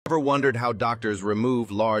Ever wondered how doctors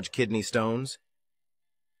remove large kidney stones?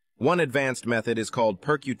 One advanced method is called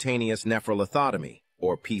Percutaneous Nephrolithotomy,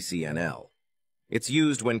 or PCNL. It's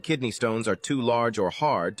used when kidney stones are too large or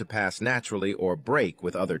hard to pass naturally or break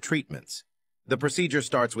with other treatments. The procedure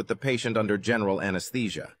starts with the patient under general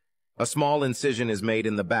anesthesia. A small incision is made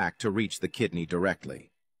in the back to reach the kidney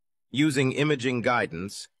directly. Using imaging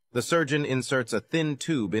guidance, the surgeon inserts a thin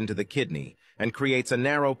tube into the kidney and creates a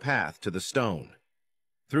narrow path to the stone.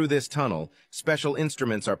 Through this tunnel, special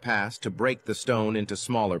instruments are passed to break the stone into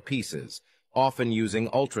smaller pieces, often using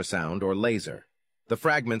ultrasound or laser. The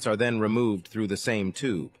fragments are then removed through the same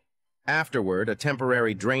tube. Afterward, a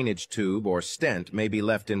temporary drainage tube or stent may be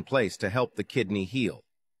left in place to help the kidney heal.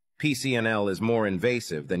 PCNL is more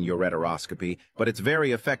invasive than ureteroscopy, but it's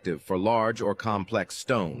very effective for large or complex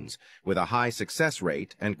stones, with a high success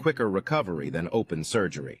rate and quicker recovery than open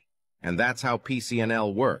surgery. And that's how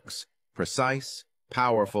PCNL works: precise,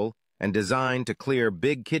 powerful, and designed to clear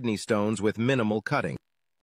big kidney stones with minimal cutting.